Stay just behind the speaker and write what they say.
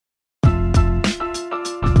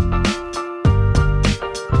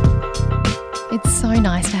so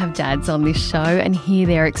nice to have dads on this show and hear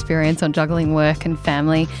their experience on juggling work and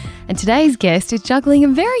family. And today's guest is juggling a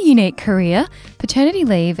very unique career, paternity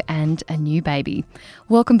leave and a new baby.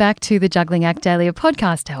 Welcome back to the Juggling Act Daily, a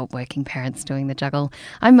podcast to help working parents doing the juggle.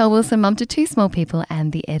 I'm Mel Wilson, mum to two small people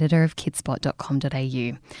and the editor of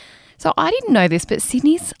kidspot.com.au. So I didn't know this, but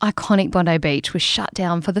Sydney's iconic Bondi Beach was shut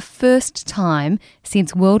down for the first time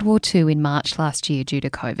since World War II in March last year due to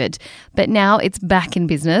COVID. But now it's back in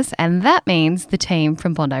business, and that means the team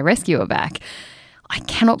from Bondi Rescue are back. I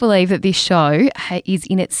cannot believe that this show is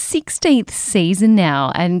in its 16th season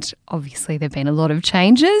now, and obviously there have been a lot of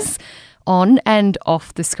changes on and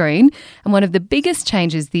off the screen. And one of the biggest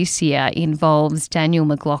changes this year involves Daniel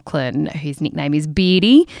McLaughlin, whose nickname is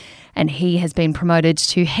Beardy, and he has been promoted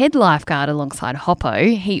to head lifeguard alongside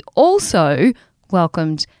Hoppo. He also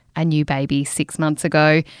welcomed a new baby 6 months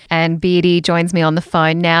ago, and Beardy joins me on the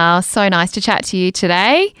phone now. So nice to chat to you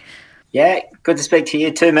today. Yeah, good to speak to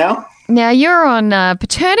you too, Mel. Now, you're on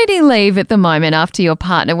paternity leave at the moment after your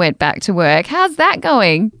partner went back to work. How's that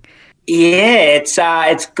going? Yeah,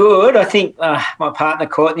 it's good. I think my partner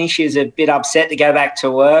Courtney, she was a bit upset to go back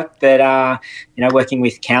to work, but working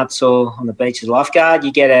with council on the beach as a lifeguard,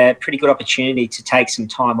 you get a pretty good opportunity to take some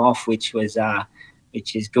time off, which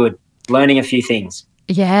is good. Learning a few things.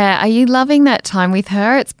 Yeah, are you loving that time with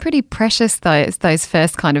her? It's pretty precious those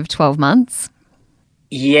first kind of 12 months.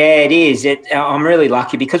 Yeah, it is. I'm really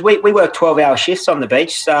lucky because we work 12-hour shifts on the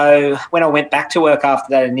beach. So when I went back to work after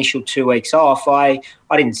that initial 2 weeks off, I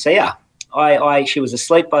didn't see her. She was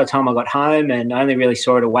asleep by the time I got home, and I only really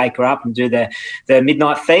saw her to wake her up and do the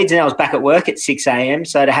midnight feeds, and I was back at work at 6 a.m.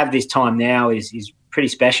 So to have this time now is pretty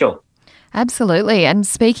special. Absolutely. And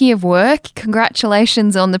speaking of work,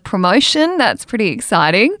 congratulations on the promotion. That's pretty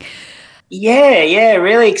exciting. Yeah,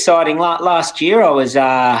 really exciting. Last year,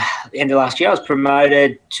 end of last year, I was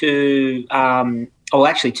promoted to,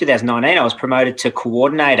 2019, I was promoted to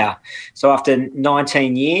coordinator. So after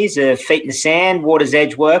 19 years of feet in the sand, water's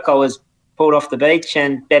edge work, I was pulled off the beach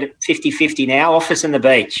and bet at 50-50 now, office and the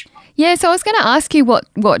beach. Yeah, so I was going to ask you, what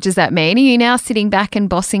does that mean? Are you now sitting back and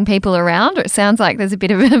bossing people around, or it sounds like there's a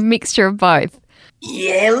bit of a mixture of both?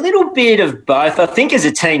 Yeah, a little bit of both. I think as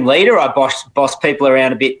a team leader, I boss people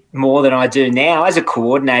around a bit more than I do now. As a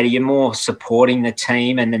coordinator, you're more supporting the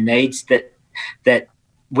team and the needs that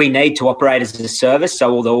we need to operate as a service.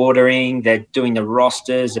 So all the ordering, doing the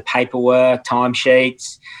rosters, the paperwork,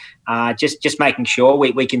 timesheets, just making sure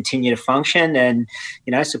we continue to function and,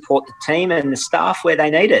 support the team and the staff where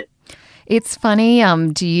they need it. It's funny,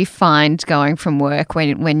 do you find going from work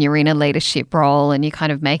when you're in a leadership role and you're kind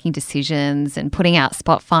of making decisions and putting out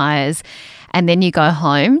spot fires, and then you go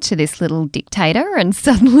home to this little dictator and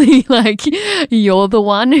suddenly you're the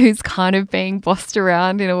one who's kind of being bossed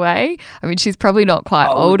around in a way? I mean, she's probably not quite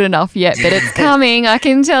old enough yet, but it's coming. I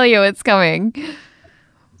can tell you it's coming.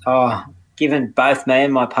 Oh, given both me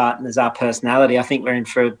and my partners our personality, I think we're in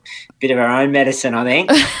for a bit of our own medicine, I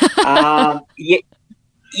think.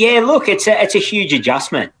 Yeah, look, it's a huge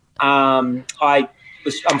adjustment. I'm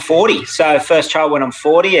 40, so first child when I'm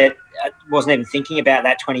 40. I wasn't even thinking about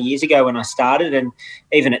that 20 years ago when I started, and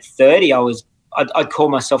even at 30, I'd call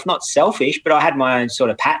myself not selfish, but I had my own sort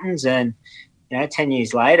of patterns. And 10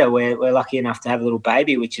 years later, we're lucky enough to have a little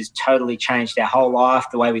baby, which has totally changed our whole life,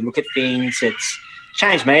 the way we look at things. It's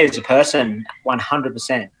changed me as a person,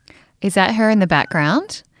 100%. Is that her in the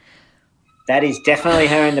background? That is definitely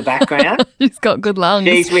her in the background. She's got good lungs.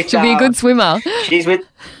 She'll be a good swimmer.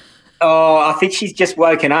 I think she's just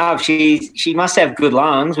woken up. She must have good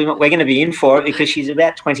lungs. We're going to be in for it because she's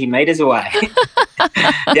about 20 metres away,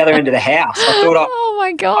 the other end of the house. Oh,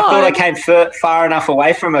 my God. I thought I came far enough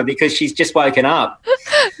away from her because she's just woken up.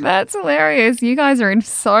 That's hilarious. You guys are in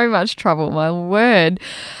so much trouble, my word.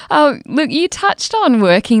 Look, you touched on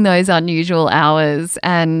working those unusual hours,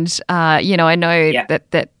 and I know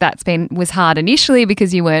that was hard initially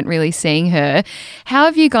because you weren't really seeing her. How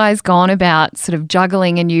have you guys gone about sort of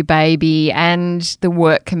juggling a new baby and the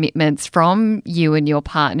work commitments from you and your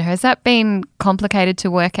partner? Has that been complicated to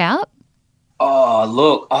work out? Oh,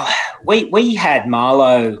 look, we had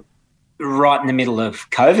Marlo right in the middle of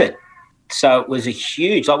COVID. So it was a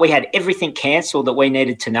huge, we had everything cancelled that we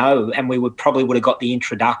needed to know, and we would have got the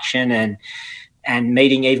introduction and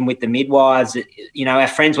meeting even with the midwives. Our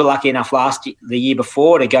friends were lucky enough the year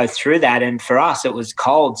before to go through that, and for us it was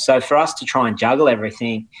cold. So for us to try and juggle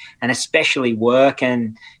everything, and especially work,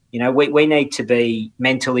 and we need to be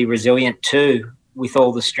mentally resilient too with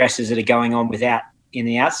all the stresses that are going on in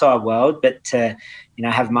the outside world, but to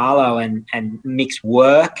have Marlo and mix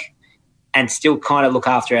work and still kind of look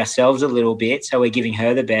after ourselves a little bit, so we're giving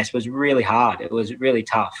her the best, was really hard. It was really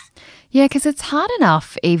tough. Yeah, because it's hard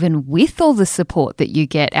enough even with all the support that you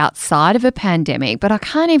get outside of a pandemic, but I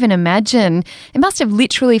can't even imagine. It must have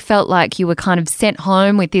literally felt like you were kind of sent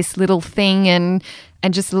home with this little thing and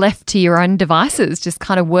just left to your own devices, just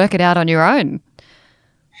kind of work it out on your own.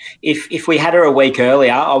 If we had her a week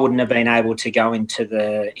earlier, I wouldn't have been able to go into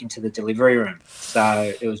the delivery room.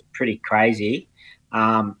 So it was pretty crazy.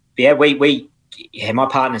 My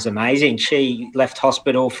partner's amazing. She left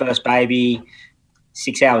hospital, first baby,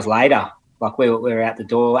 6 hours later. Like we were out the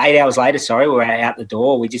door. 8 hours later, we were out the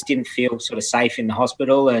door. We just didn't feel sort of safe in the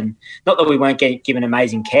hospital, and not that we weren't given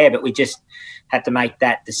amazing care, but we just had to make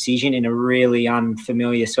that decision in a really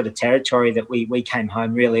unfamiliar sort of territory that we came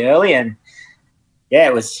home really early, and yeah,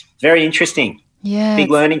 it was very interesting. Yeah. Big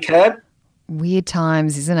learning curve. Weird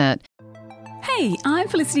times, isn't it? Hey, I'm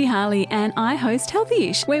Felicity Harley and I host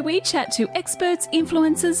Healthyish, where we chat to experts,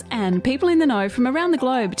 influencers and people in the know from around the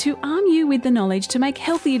globe to arm you with the knowledge to make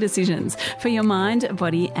healthier decisions for your mind,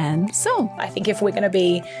 body and soul. I think if we're going to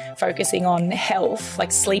be focusing on health,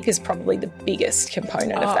 like sleep is probably the biggest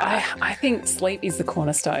component of that. I think sleep is the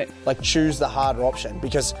cornerstone. Like choose the harder option,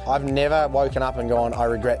 because I've never woken up and gone, I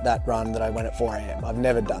regret that run that I went at 4 a.m. I've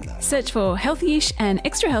never done that. Search for Healthyish and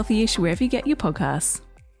Extra Healthyish wherever you get your podcasts.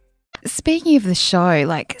 Speaking of the show,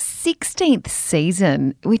 like 16th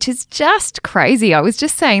season, which is just crazy. I was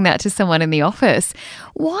just saying that to someone in the office.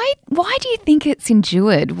 Why do you think it's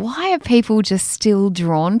endured? Why are people just still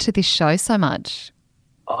drawn to this show so much?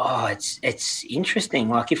 Oh, it's interesting.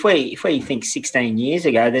 Like if we think 16 years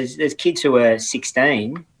ago, there's kids who are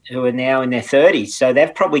 16 who are now in their 30s. So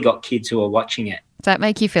they've probably got kids who are watching it. Does that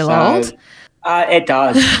make you feel old? It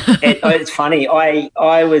does. It's funny.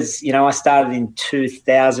 I was, I started in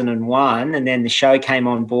 2001, and then the show came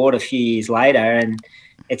on board a few years later, and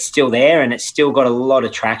it's still there, and it's still got a lot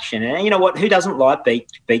of traction. And you know what? Who doesn't like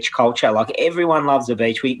beach culture? Like everyone loves the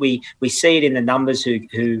beach. We see it in the numbers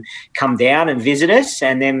who come down and visit us,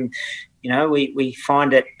 and then we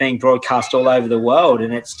find it being broadcast all over the world,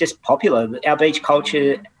 and it's just popular. Our beach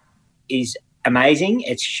culture is amazing.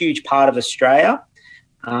 It's a huge part of Australia.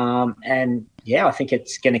 And yeah, I think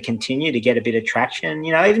it's going to continue to get a bit of traction.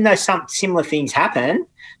 Even though some similar things happen,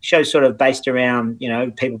 shows sort of based around,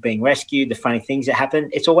 people being rescued, the funny things that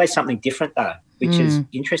happen. It's always something different though, which is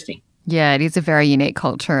interesting. Yeah, it is a very unique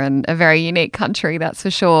culture and a very unique country, that's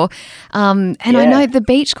for sure. I know the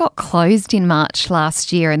beach got closed in March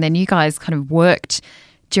last year, and then you guys kind of worked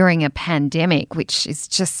during a pandemic, which is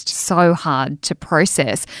just so hard to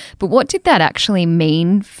process. But what did that actually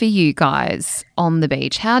mean for you guys on the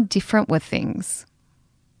beach? How different were things?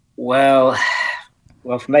 Well,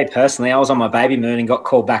 for me personally, I was on my baby moon and got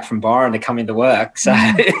called back from Byron to come into work. So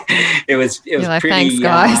it was pretty, thanks,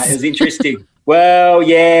 guys. It was interesting. Well,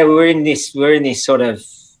 yeah, we're in this sort of,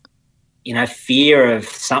 fear of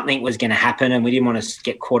something was going to happen, and we didn't want to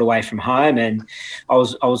get caught away from home. And I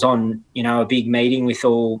was on, a big meeting with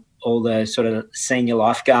all the sort of senior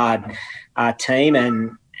lifeguard team,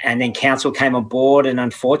 and then council came on board, and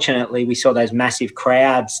unfortunately we saw those massive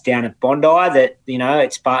crowds down at Bondi that,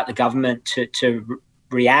 it sparked the government to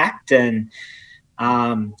react. And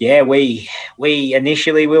we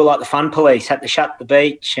initially, we were like the fun police, had to shut the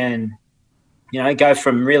beach and, go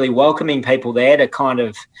from really welcoming people there to kind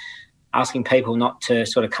of asking people not to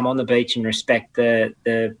sort of come on the beach and respect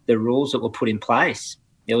the rules that were put in place.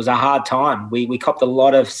 It was a hard time. We copped a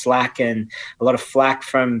lot of slack and a lot of flack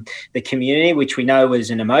from the community, which we know was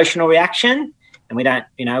an emotional reaction. And we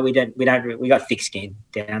got thick skin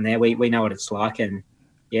down there. We know what it's like. And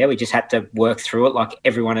yeah, we just had to work through it like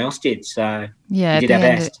everyone else did. So yeah, we did our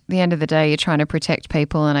best. At the end of the day, you're trying to protect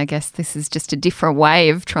people, and I guess this is just a different way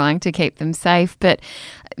of trying to keep them safe. But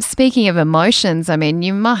speaking of emotions, I mean,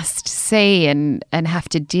 you must see and have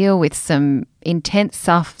to deal with some intense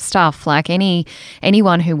stuff like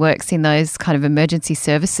anyone who works in those kind of emergency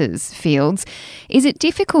services fields. Is it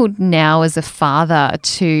difficult now as a father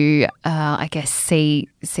to,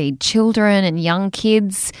 see children and young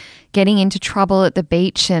kids getting into trouble at the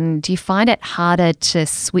beach, and do you find it harder to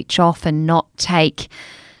switch off and not take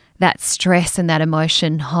that stress and that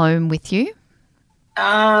emotion home with you?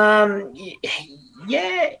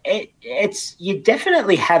 Yeah, it's you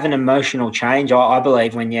definitely have an emotional change. I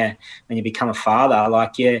believe when you become a father,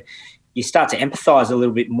 like you start to empathise a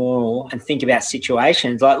little bit more and think about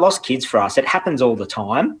situations like lost kids. For us, it happens all the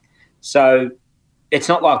time. So it's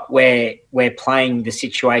not like we're playing the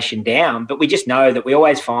situation down, but we just know that we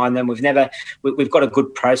always find them. We've got a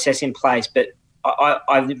good process in place, but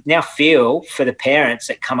I now feel for the parents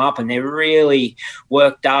that come up and they're really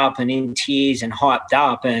worked up and in tears and hyped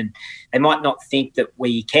up, and they might not think that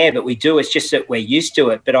we care, but we do. It's just that we're used to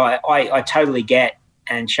it. But I totally get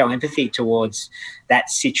and show empathy towards that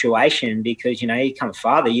situation, because, you know, you become a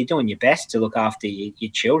father, you're doing your best to look after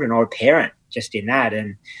your children, or a parent just in that.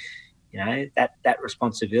 And, you know, that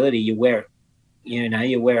responsibility, you wear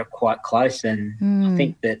it quite close. And I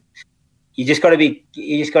think that you just got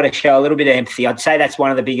to show a little bit of empathy. I'd say that's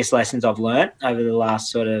one of the biggest lessons I've learned over the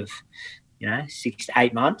last sort of, 6 to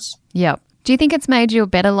 8 months. Yep. Do you think it's made you a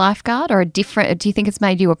better lifeguard, or do you think it's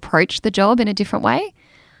made you approach the job in a different way?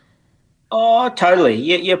 Oh, totally.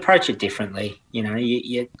 You approach it differently. You know,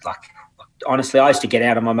 you like, honestly, I used to get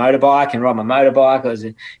out on my motorbike and ride my motorbike. I was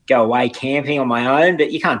go away camping on my own,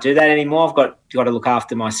 but you can't do that anymore. I've got to look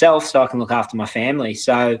after myself so I can look after my family.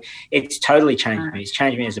 So it's totally changed me. It's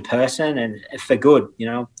changed me as a person, and for good. You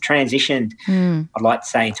know, transitioned, I'd like to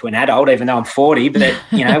say, into an adult, even though I'm 40, but,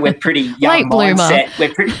 you know, we're pretty young mindset.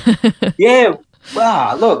 We're pretty, yeah.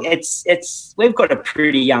 Well, look, we've got a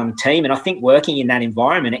pretty young team, and I think working in that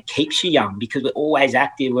environment, it keeps you young, because we're always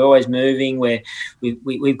active, we're always moving,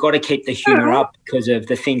 we've got to keep the humour up because of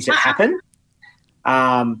the things that happen.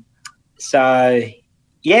 So,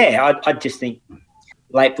 yeah, I just think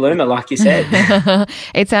late bloomer, like you said.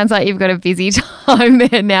 It sounds like you've got a busy time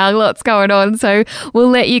there now, lots going on, so we'll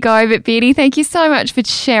let you go. But Beardy, thank you so much for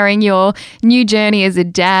sharing your new journey as a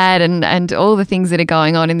dad and all the things that are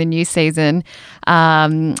going on in the new season.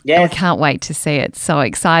 I can't wait to see it. So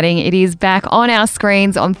exciting. It is back on our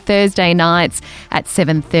screens on Thursday nights at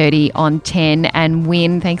 7:30 on 10. And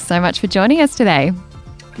Win, thanks so much for joining us today.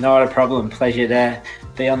 Not a problem. Pleasure to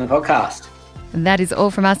be on the podcast. That is all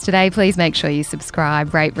from us today. Please make sure you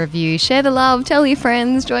subscribe, rate, review, share the love, tell your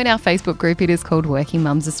friends, join our Facebook group. It is called Working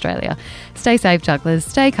Mums Australia. Stay safe, jugglers.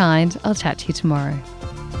 Stay kind. I'll chat to you tomorrow.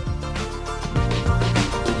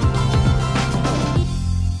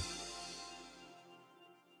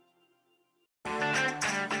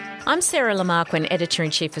 I'm Sarah Lamarquin,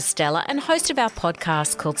 Editor-in-Chief of Stella and host of our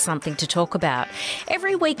podcast called Something to Talk About.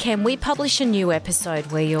 Every weekend we publish a new episode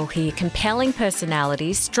where you'll hear compelling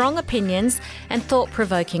personalities, strong opinions and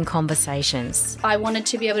thought-provoking conversations. I wanted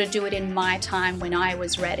to be able to do it in my time when I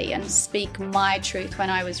was ready and speak my truth when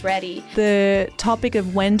I was ready. The topic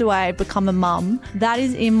of when do I become a mum, that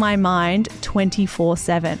is in my mind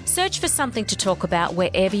 24/7. Search for Something to Talk About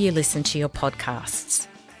wherever you listen to your podcasts.